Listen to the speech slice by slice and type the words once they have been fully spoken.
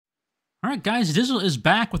Alright guys, Dizzle is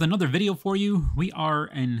back with another video for you. We are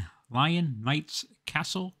in Lion Knight's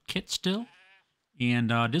Castle kit still. And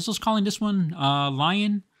Dizzle's calling this one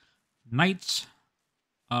Lion Knight's,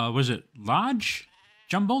 was it Lodge?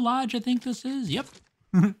 Jumbo Lodge, I think this is. Yep.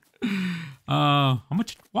 I'm going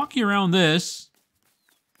to walk you around this.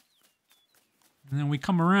 And then we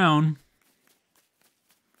come around.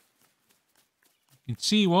 You can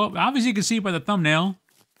see, well, obviously you can see by the thumbnail.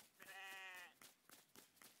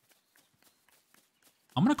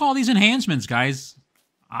 I'm going to call these enhancements, guys.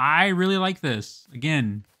 I really like this.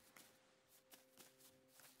 Again,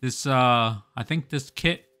 this, I think this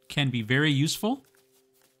kit can be very useful.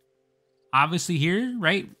 Obviously here,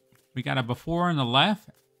 right, we got a before on the left,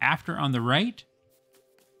 after on the right.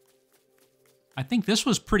 I think this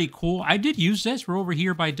was pretty cool. I did use this. We're over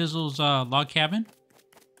here by Dizzle's log cabin.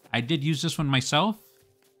 I did use this one myself.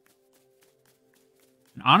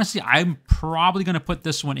 And honestly, I'm probably going to put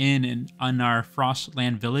this one in on our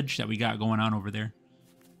Frostland village that we got going on over there.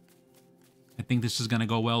 I think this is going to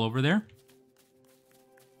go well over there.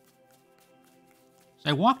 So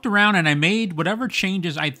I walked around and I made whatever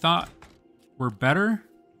changes I thought were better.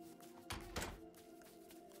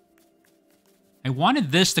 I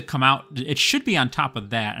wanted this to come out. It should be on top of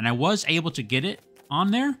that. And I was able to get it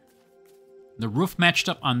on there. The roof matched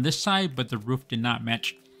up on this side, but the roof did not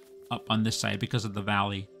match up on this side because of the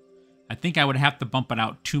valley. I think I would have to bump it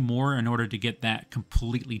out 2 more in order to get that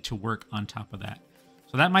completely to work on top of that.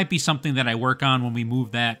 So that might be something that I work on when we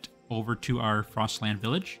move that over to our Frostland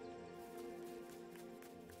village.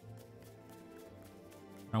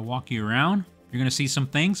 I'll walk you around. You're going to see some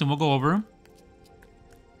things and we'll go over them.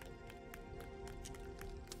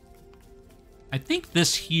 I think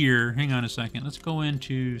this here, hang on a second. Let's go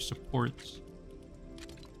into supports.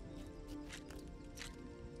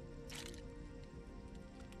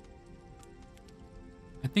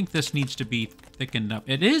 I think this needs to be thickened up.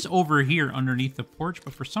 It is over here underneath the porch,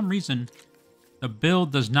 but for some reason, the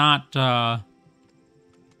build does not, the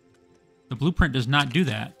blueprint does not do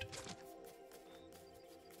that.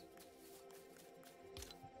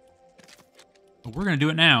 But we're going to do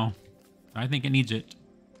it now. I think it needs it.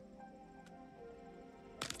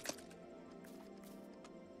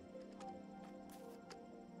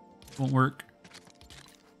 Won't work.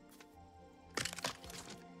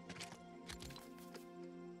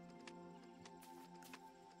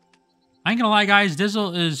 I ain't gonna lie, guys.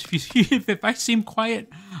 Dizzle is, if I seem quiet,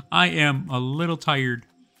 I am a little tired.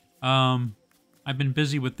 I've been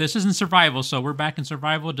busy with this. This isn't survival, so we're back in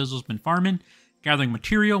survival. Dizzle's been farming, gathering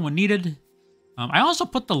material when needed. I also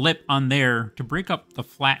put the lip on there to break up the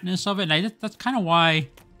flatness of it, and that's kind of why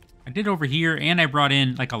I did over here, and I brought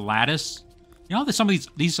in like a lattice. You know that some of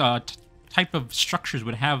these type of structures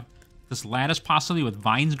would have this lattice possibly with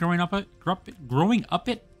vines growing up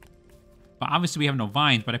it. But obviously we have no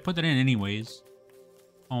vines, but I put that in anyways.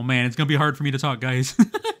 Oh man, it's gonna be hard for me to talk, guys.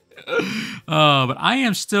 But I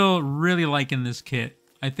am still really liking this kit.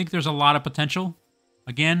 I think there's a lot of potential.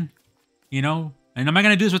 Again, you know, and am I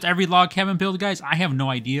gonna do this with every log cabin build, guys? I have no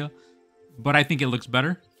idea, but I think it looks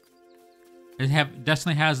better. It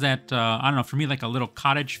definitely has that, I don't know, for me, like a little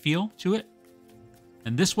cottage feel to it.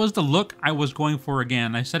 And this was the look I was going for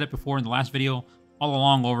again. I said it before in the last video, all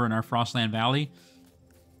along over in our Frostland Valley.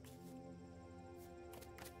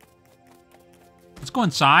 Let's go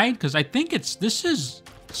inside, because I think this is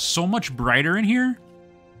so much brighter in here.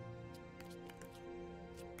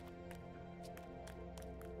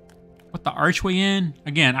 Put the archway in.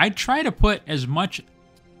 Again, I try to put as much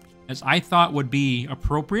as I thought would be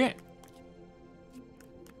appropriate.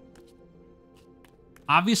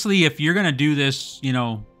 Obviously, if you're going to do this, you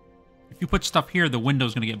know, if you put stuff here, the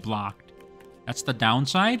window's going to get blocked. That's the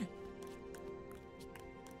downside.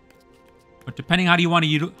 But depending how you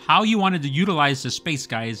wanted to utilize the space,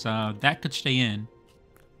 guys, that could stay in.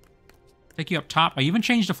 Take you up top. I even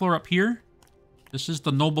changed the floor up here. This is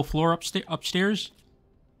the noble floor upstairs.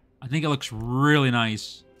 I think it looks really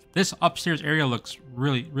nice. This upstairs area looks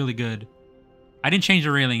really, really good. I didn't change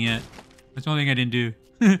the railing yet. That's the only thing I didn't do.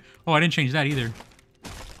 Oh, I didn't change that either.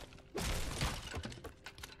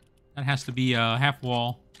 That has to be a half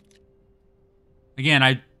wall. Again,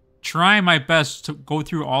 I try my best to go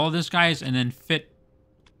through all of this, guys, and then fit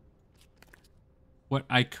what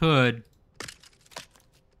I could.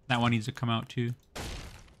 That one needs to come out too.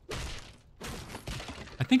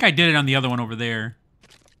 I think I did it on the other one over there.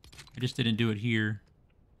 I just didn't do it here.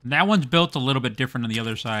 And that one's built a little bit different on the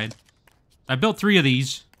other side. I built 3 of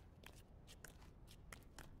these.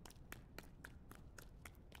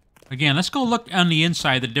 Again, let's go look on the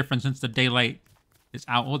inside, the difference since the daylight is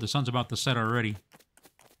out. Oh, the sun's about to set already.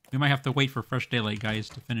 We might have to wait for fresh daylight, guys,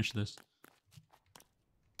 to finish this.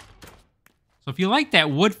 So if you like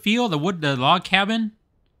that wood feel, the log cabin,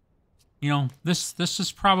 you know, this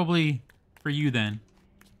is probably for you then,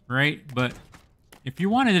 right? But if you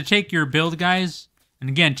wanted to take your build, guys, and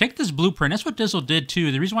again, take this blueprint. That's what Dizzle did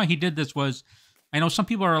too. The reason why he did this was, I know some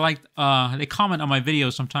people are like, they comment on my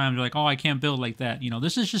videos sometimes, they're like, oh, I can't build like that. You know,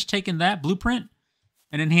 this is just taking that blueprint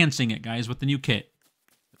and enhancing it, guys, with the new kit.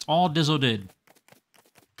 That's all Dizzle did.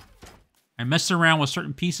 I messed around with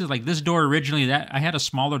certain pieces, like this door originally, that I had a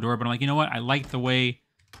smaller door, but I'm like, you know what? I like the way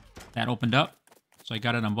that opened up. So I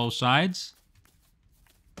got it on both sides.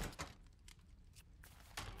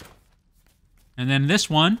 And then this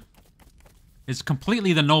one is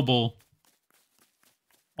completely the noble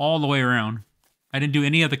all the way around. I didn't do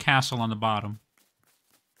any of the castle on the bottom.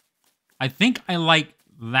 I think I like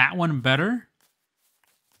that one better.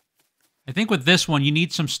 I think with this one, you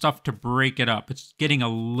need some stuff to break it up. It's getting a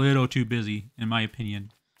little too busy, in my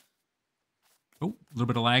opinion. Oh, a little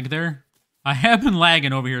bit of lag there. I have been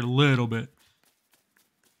lagging over here a little bit.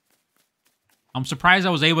 I'm surprised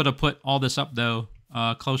I was able to put all this up, though,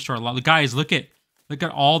 close to our lot. Guys, look at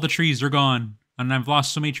all the trees. They're gone. And I've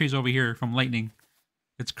lost so many trees over here from lightning.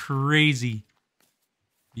 It's crazy.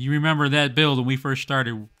 You remember that build when we first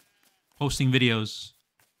started posting videos.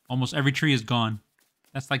 Almost every tree is gone.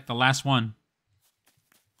 That's like the last one.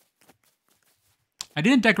 I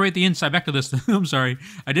didn't decorate the inside. Back to this. I'm sorry.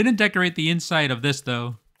 I didn't decorate the inside of this,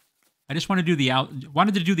 though. I just wanted to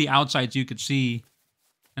do the outside so you could see.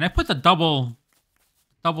 And I put the double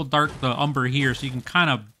dark, the umber here, so you can kind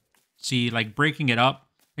of see, like, breaking it up.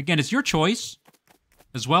 Again, it's your choice.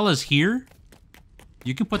 As well as here,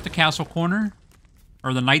 you can put the castle corner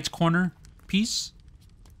or the knight's corner piece.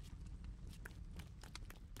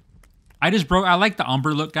 I like the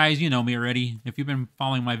umber look, guys. You know me already, if you've been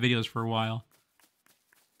following my videos for a while.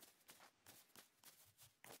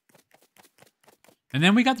 And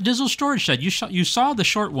then we got the Dizzle storage shed. You saw the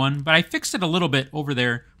short one, but I fixed it a little bit over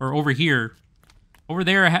there, or over here. Over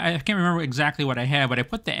there, I can't remember exactly what I had, but I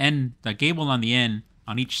put the gable on the end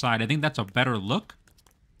on each side. I think that's a better look.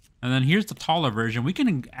 And then here's the taller version. We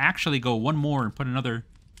can actually go one more and put another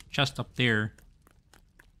chest up there.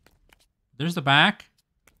 There's the back.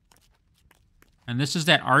 And this is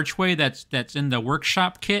that archway that's in the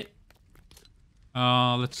workshop kit.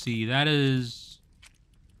 Let's see. That is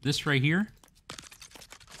this right here.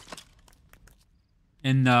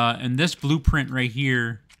 In this blueprint right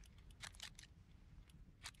here.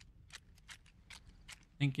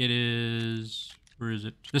 I think it is... Where is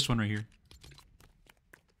it? This one right here.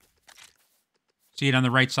 See it on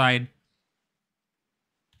the right side?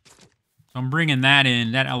 So I'm bringing that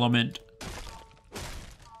in, that element.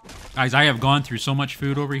 Guys, I have gone through so much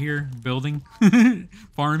food over here, building,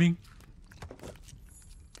 farming.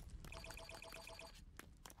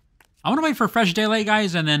 I want to wait for fresh daylight,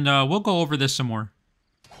 guys, and then we'll go over this some more.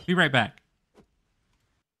 Be right back.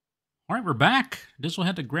 All right, we're back. Dizzle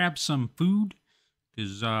had to grab some food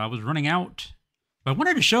because I was running out. But I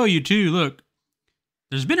wanted to show you, too, look.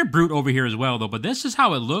 There's been a brute over here as well, though, but this is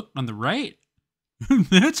how it looked on the right.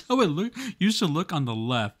 That's how it used to look on the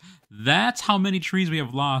left. That's how many trees we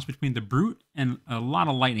have lost between the brute and a lot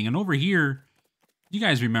of lightning. And over here, you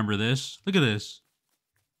guys remember this. Look at this.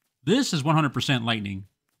 This is 100% lightning.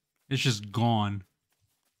 It's just gone.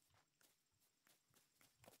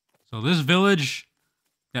 So this village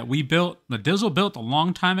that we built, the Dizzle built a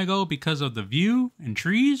long time ago because of the view and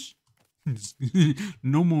trees,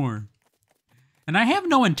 no more. And I have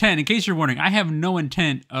no intent, in case you're wondering, I have no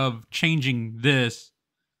intent of changing this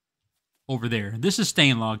over there. This is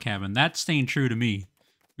staying log cabin. That's staying true to me.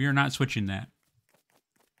 We are not switching that.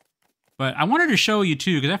 But I wanted to show you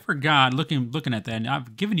too, because I forgot looking at that, and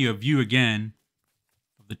I've given you a view again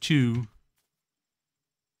of the two.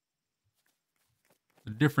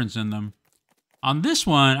 The difference in them. On this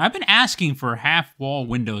one, I've been asking for half-wall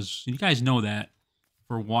windows. You guys know that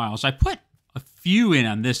for a while. So I put a few in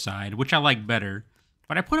on this side, which I like better.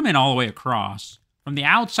 But I put them in all the way across. From the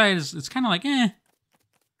outside, it's kind of like, eh.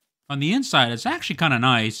 On the inside, it's actually kind of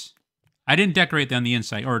nice. I didn't decorate that on the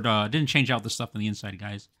inside, or didn't change out the stuff on the inside,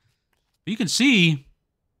 guys. But you can see,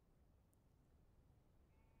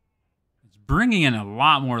 it's bringing in a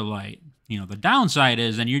lot more light. You know, the downside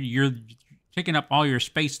is, and you're taking up all your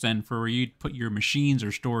space then for where you put your machines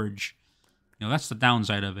or storage. You know, that's the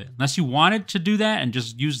downside of it. Unless you wanted to do that and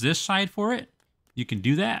just use this side for it, you can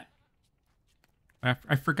do that.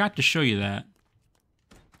 I forgot to show you that.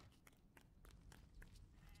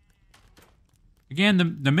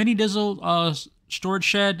 Again, the mini Dizzle storage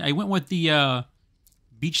shed, I went with the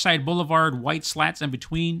Beachside Boulevard white slats in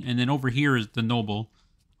between, and then over here is the Noble.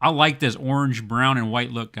 I like this orange, brown, and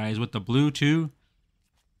white look, guys, with the blue too.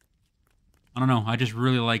 I don't know. I just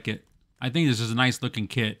really like it. I think this is a nice looking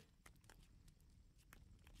kit.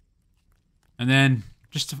 And then,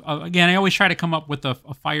 just again, I always try to come up with a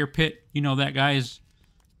fire pit. You know that, guys.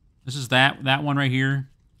 This is that one right here.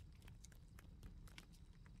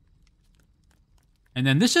 And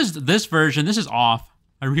then this version. This is off.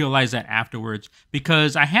 I realized that afterwards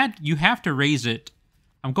because you have to raise it.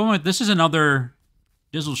 I'm going with, this is another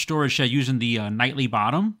Dizzle storage shed using the nightly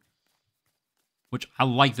bottom, which I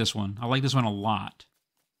like this one. I like this one a lot.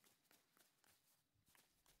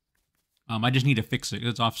 I just need to fix it.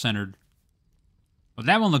 It's off-centered. But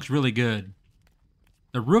that one looks really good.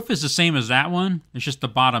 The roof is the same as that one. It's just the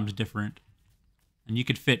bottom's different. And you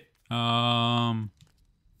could fit 4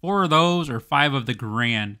 of those or 5 of the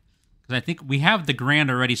Grand. Because I think we have the Grand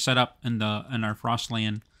already set up in our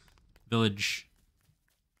Frostland village.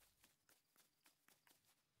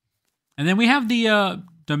 And then we have the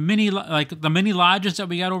mini lodges that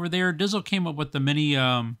we got over there. Dizzle came up with the mini.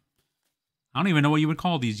 I don't even know what you would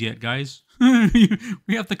call these yet, guys.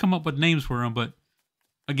 We have to come up with names for them. But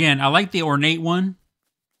again, I like the ornate one.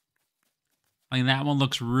 I think that one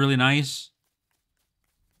looks really nice.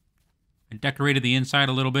 I decorated the inside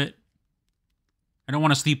a little bit. I don't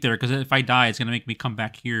want to sleep there because if I die, it's going to make me come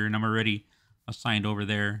back here, and I'm already assigned over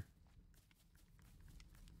there.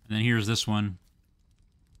 And then here's this one.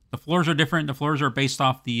 The floors are different. The floors are based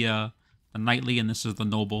off the nightly, and this is the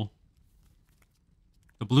noble.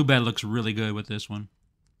 The blue bed looks really good with this one.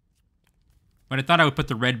 But I thought I would put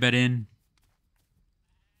the red bed in.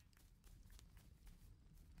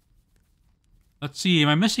 Let's see, am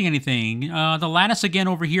I missing anything? The lattice again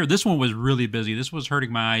over here. This one was really busy. This was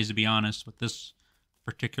hurting my eyes, to be honest, with this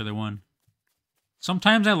particular one.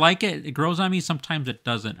 Sometimes I like it. It grows on me. Sometimes it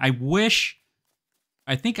doesn't.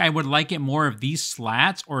 I think I would like it more if these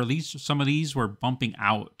slats, or at least some of these, were bumping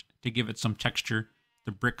out to give it some texture,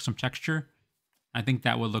 the brick some texture. I think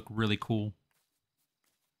that would look really cool.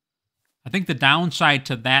 I think the downside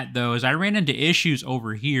to that, though, is I ran into issues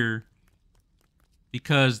over here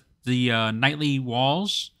because the nightly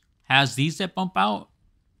walls has these that bump out,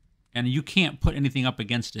 and you can't put anything up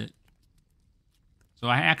against it.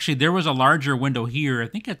 So there was a larger window here. I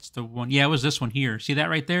think it's the one. Yeah, it was this one here. See that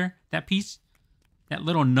right there? That piece? That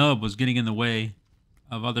little nub was getting in the way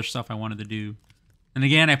of other stuff I wanted to do. And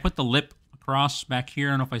again, I put the lip across back here.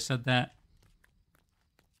 I don't know if I said that.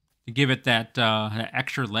 To give it that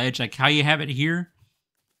extra ledge, like how you have it here.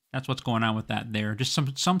 That's what's going on with that there. Just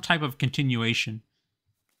some type of continuation.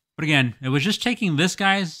 But again, it was just taking this,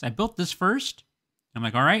 guys. I built this first. I'm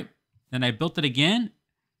like, all right. Then I built it again.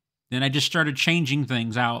 Then I just started changing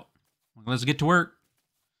things out. Like, let's get to work.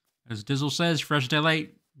 As Dizzle says, fresh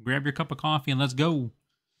daylight. Grab your cup of coffee and let's go.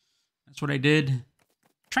 That's what I did.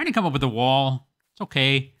 Trying to come up with a wall. It's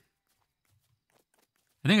okay.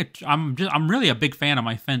 I think I'm really a big fan of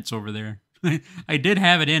my fence over there. I did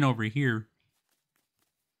have it in over here.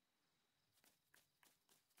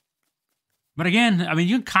 But again, I mean,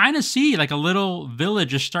 you can kind of see like a little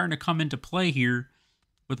village is starting to come into play here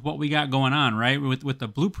with what we got going on, right? With the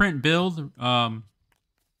blueprint build,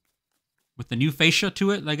 with the new fascia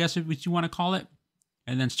to it, I guess what you want to call it.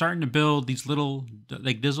 And then starting to build these little,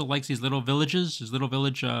 like Dizzle likes these little villages, these little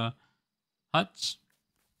village huts.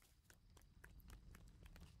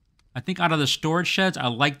 I think out of the storage sheds, I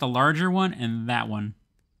like the larger one and that one.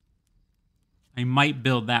 I might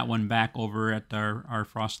build that one back over at our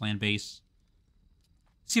Frostland base.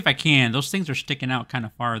 See if I can. Those things are sticking out kind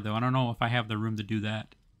of far, though. I don't know if I have the room to do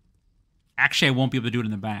that. Actually, I won't be able to do it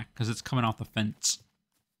in the back because it's coming off the fence.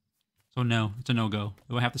 So no, it's a no-go.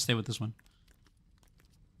 We'll have to stay with this one.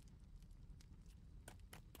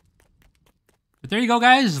 But there you go,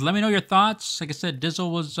 guys. Let me know your thoughts. Like I said, Dizzle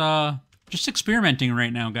was just experimenting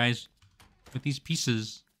right now, guys, with these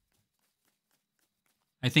pieces.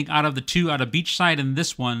 I think out of the two, out of Beachside and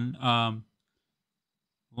this one,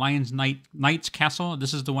 Knight's Castle,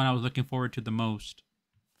 this is the one I was looking forward to the most.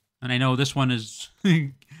 And I know this one is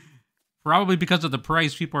probably because of the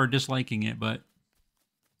price, people are disliking it, but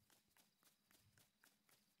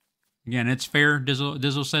again, it's fair.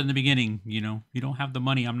 Dizzle said in the beginning, you know, you don't have the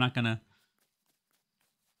money. I'm not going to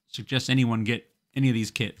suggest anyone get any of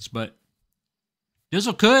these kits, but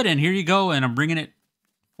Dizzle could, and here you go, and I'm bringing it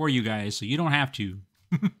for you guys, so you don't have to.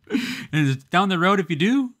 And down the road, if you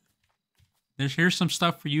do, here's some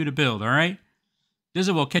stuff for you to build, all right?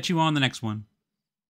 Dizzle will catch you on the next one.